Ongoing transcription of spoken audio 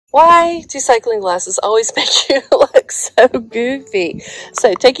Why do cycling glasses always make you look so goofy?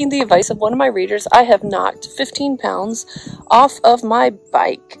 So, taking the advice of one of my readers, I have knocked 15 pounds off of my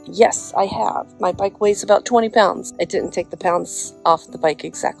bike. Yes, I have. My bike weighs about 20 pounds. I didn't take the pounds off the bike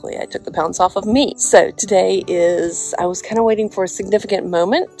exactly. I took the pounds off of me. So, today I was kind of waiting for a significant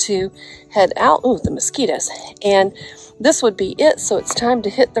moment to head out. Ooh, the mosquitoes. And this would be it. So, it's time to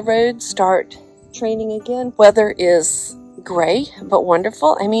hit the road, start training again. Weather is gray but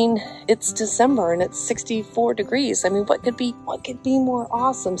wonderful. I mean, it's December and it's 64 degrees. I mean, what could be more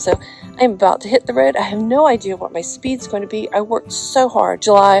awesome? So I'm about to hit the road. I have no idea what my speed's going to be. I worked so hard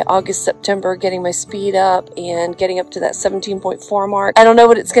July, August, September getting my speed up and getting up to that 17.4 mark. I don't know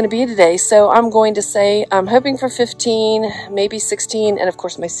what it's going to be today, so I'm going to say I'm hoping for 15, maybe 16, and of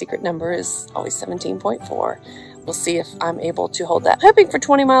course my secret number is always 17.4. We'll see if I'm able to hold that. Hoping for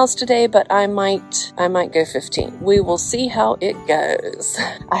 20 miles today, but I might go 15. We will see how it goes.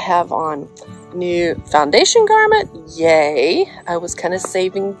 I have on new foundation garment. Yay. I was kind of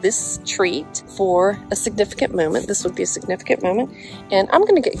saving this treat for a significant moment. This would be a significant moment. And I'm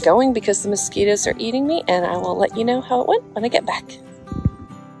going to get going because the mosquitoes are eating me, and I will let you know how it went when I get back.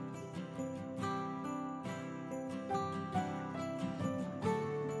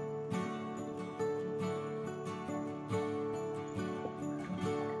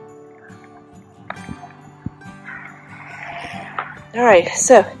 All right,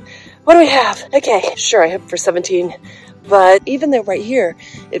 so what do we have? Okay, sure, I hope for 17, but even though right here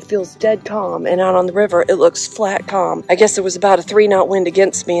it feels dead calm, and out on the river it looks flat calm. I guess there was about a 3-knot wind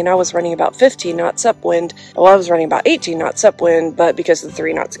against me, and I was running about 15 knots upwind. Well, I was running about 18 knots upwind, but because of the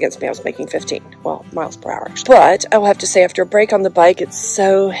 3 knots against me, I was making 15. Well, miles per hour. But I will have to say, after a break on the bike, it's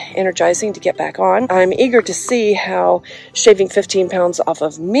so energizing to get back on. I'm eager to see how shaving 15 pounds off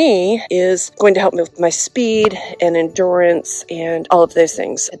of me is going to help me with my speed and endurance and all of those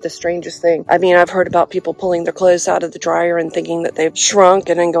things. The strangest thing, I mean, I've heard about people pulling their clothes out of the dryer and thinking that they've shrunk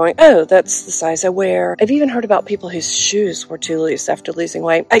and then going, oh, that's the size I wear. I've even heard about people whose shoes were too loose after losing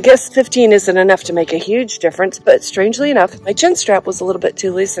weight. I guess 15 isn't enough to make a huge difference, but strangely enough, my chin strap was a little bit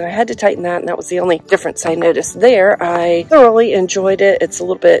too loose and I had to tighten that, and that was the only difference I noticed there. I thoroughly enjoyed it. It's a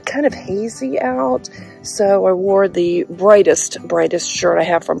little bit kind of hazy out, so I wore the brightest shirt I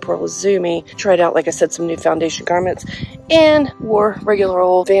have from Pearl Izumi. Tried out, like I said, some new foundation garments, and wore regular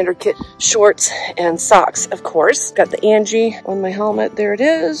old Vanderkit shorts and socks, of course. Got the Angie on my helmet. There it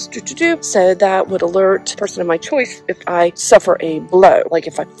is. So that would alert the person of my choice if I suffer a blow. Like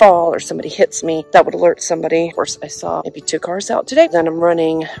if I fall or somebody hits me, that would alert somebody. Of course, I saw maybe 2 cars out today. Then I'm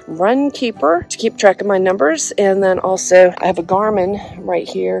running Runkeeper to keep track of my numbers. And then also I have a Garmin right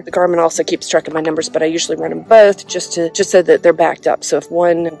here. The Garmin also keeps track of my numbers, but I usually run them both just so that they're backed up. So if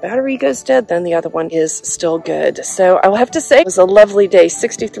one battery goes dead, then the other one is still good. So I will have to say it was a lovely day.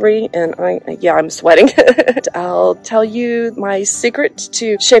 63, and I'm sweating. I'll tell you my secret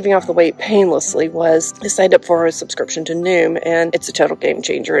to shaving off the weight painlessly was I signed up for a subscription to Noom, and it's a total game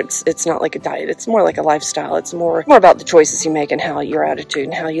changer. It's not like a diet. It's more like a lifestyle. It's more about the choices you make and how your attitude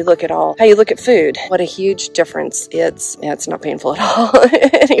and how you look at food. What a huge difference. It's not painful at all.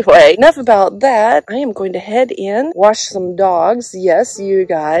 Anyway, enough about that. I am going to head in, wash some dogs. Yes, you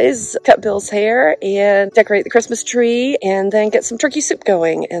guys. Cut Bill's hair and decorate the Christmas tree, and then get some turkey soup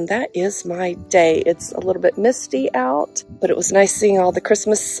going. And that is my day. It's a little bit misty out, but it was nice seeing all the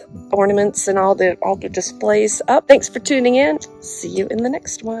Christmas ornaments and all the displays up. Thanks for tuning in. See you in the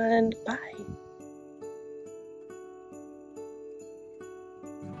next one. Bye.